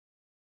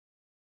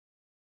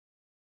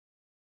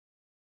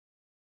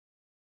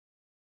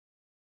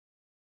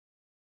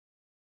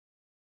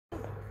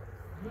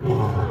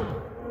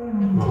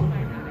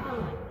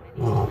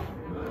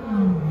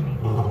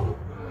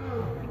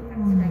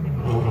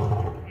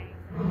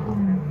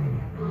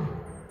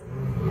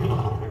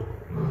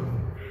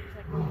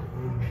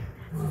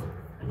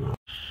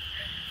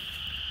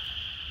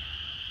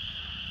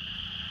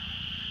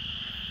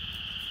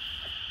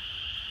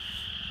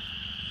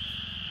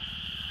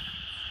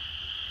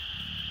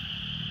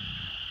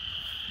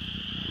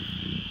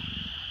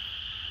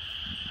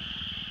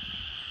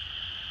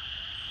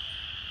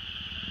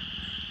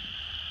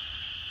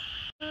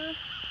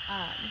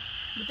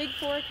The big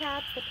four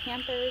cats, the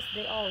panthers,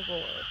 they all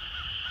roar.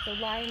 So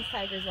lions,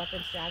 tigers,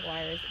 leopards,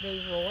 jaguars, they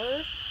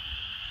roar,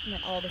 and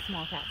then all the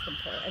small cats can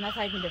purr. And that's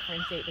how you can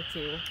differentiate the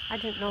two. I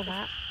didn't know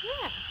that.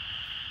 Yeah.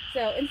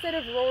 So instead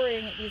of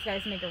roaring, these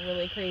guys make a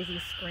really crazy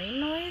scream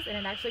noise, and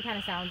it actually kind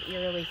of sounds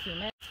eerily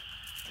human.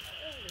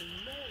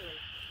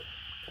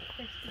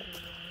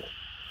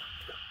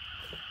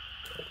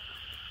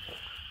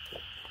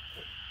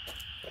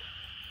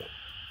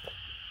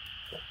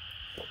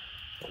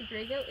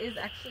 Drago is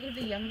actually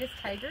the youngest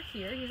tiger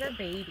here. He's our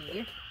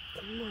baby.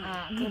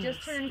 He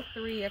just turned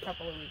 3 a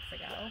couple of weeks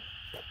ago.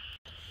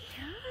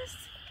 Yes,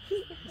 he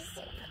is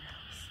so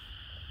nice.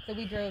 So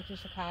we drove to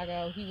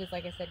Chicago. He was,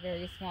 like I said,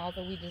 very small,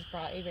 so we just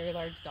brought a very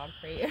large dog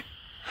crate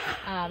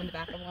in the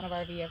back of one of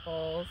our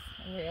vehicles,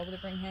 and we were able to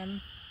bring him.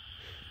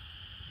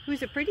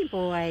 Who's a pretty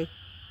boy?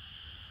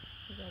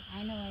 He's like,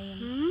 I know I am.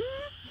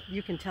 Mm-hmm.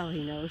 You can tell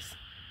he knows.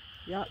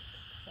 Yep.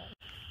 So.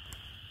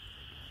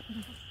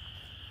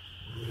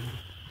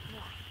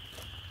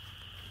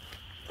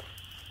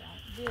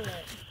 Don't do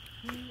it.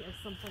 He is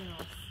something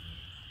else.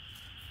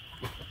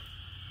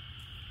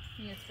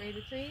 You gonna spray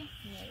the tree?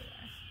 Yeah,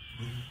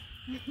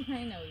 you are.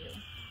 I know you.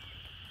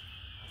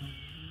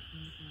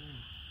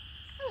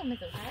 Hello,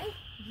 Mrs. Hi.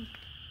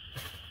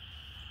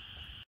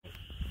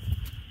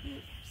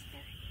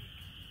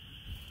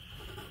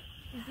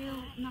 Did you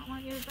not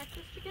want your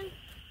breakfast chicken?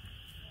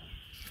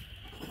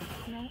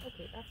 No?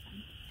 Okay, that's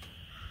fine.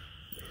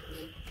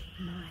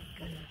 My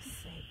goodness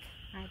sake.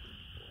 Hi, baby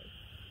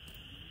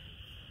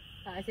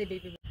boy. I say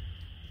baby boy.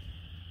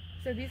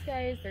 So these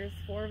guys, there's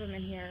 4 of them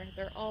in here.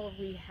 They're all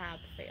rehab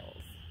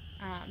fails.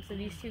 So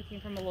these 2 came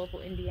from a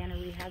local Indiana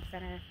rehab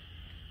center.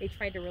 They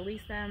tried to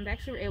release them. They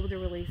actually were able to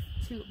release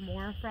 2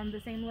 more from the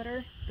same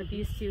litter, but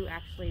these 2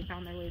 actually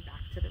found their way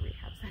back to the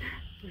rehab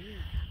center.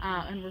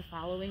 And we're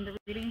following the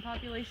breeding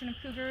population of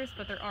cougars,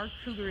 but there are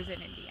cougars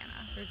in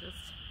Indiana. They're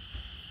just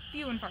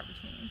few and far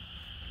between.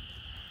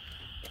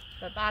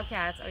 But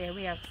bobcats, oh yeah,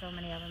 we have so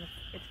many of them.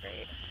 It's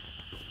great.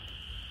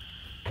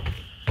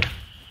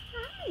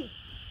 Hi.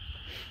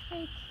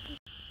 Thank you.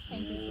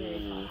 Thank you, very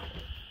much.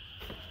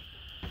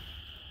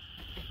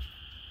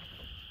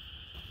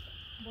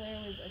 Blair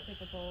was a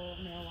typical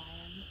male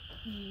lion.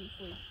 He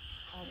sleeps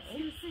all day. I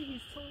was going to say,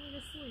 he's totally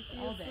asleep.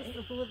 All day. Just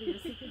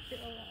oblivious. He could care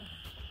less.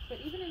 But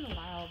even in the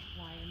wild,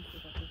 lions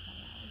sleep up to 20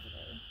 hours a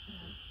day.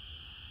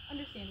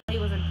 Understandable. He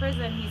was in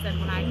prison. He said,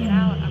 when I get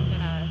out, I'm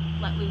going to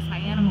let loose my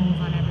animals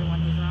on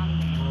everyone who's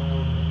wronged me.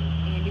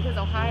 And because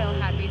Ohio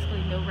had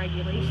basically no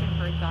regulation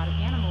for exotic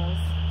animals,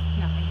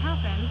 nothing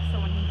happened.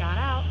 So when he got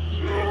out, he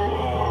I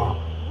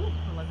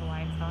love the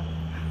lion's talk.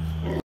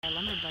 Our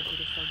lumber budget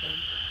is so big.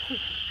 Oh my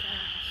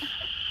gosh.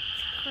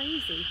 It's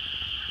crazy.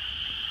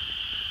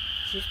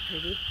 She's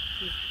pretty.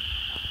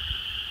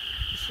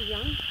 Is she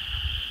young?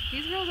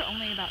 These girls are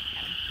only about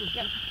 10.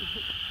 Yep.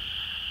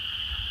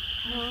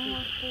 How long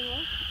was they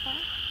live?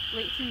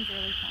 Late teens,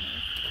 early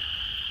 20s.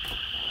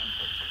 So,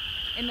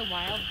 in the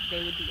wild,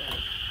 they would be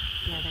old.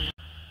 Yeah, they're not.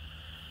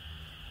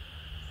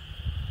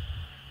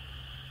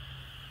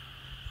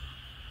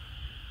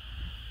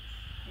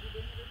 Have you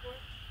been here before?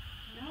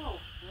 No.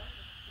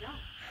 No.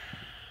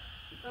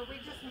 But we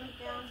just moved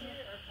down here.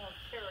 They're called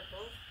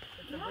caracals.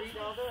 It's a breed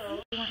all their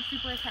own. We weren't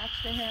super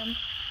attached to him,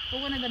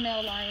 but one of the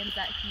male lions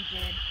that he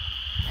did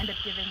end up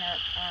giving up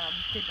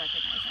did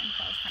recognize him,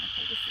 so that was kind of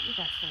cool to see.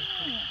 That's very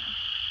cool. Yeah.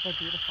 They're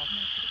beautiful.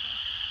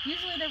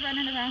 Usually they're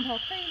running around all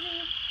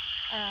crazy.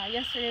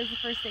 Yesterday was the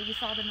first day we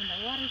saw them in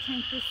their water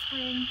tank this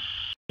spring.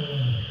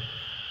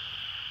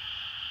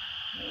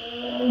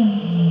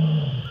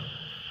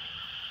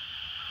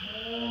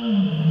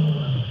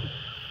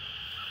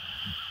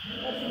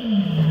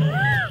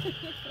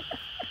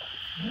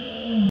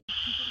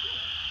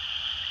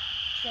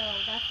 So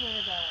that's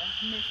where the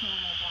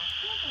misnomer black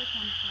panther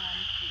comes from,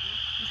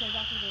 because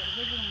that's where they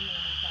originally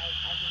named these guys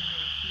as a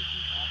new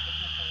species of the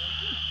panther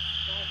genus.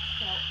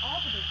 So all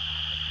the big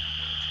panthers.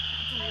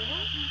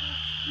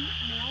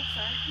 Male,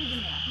 sorry. He's a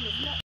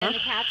male. And the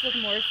cats with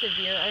more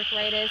severe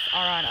arthritis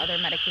are on other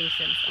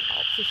medications to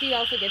help. So she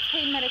also gets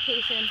pain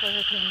medication for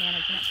her pain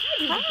management.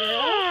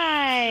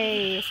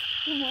 Hi.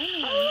 Good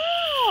morning.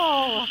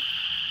 Oh.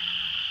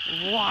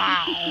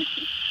 Wow.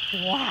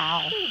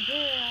 Wow. Good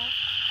girl.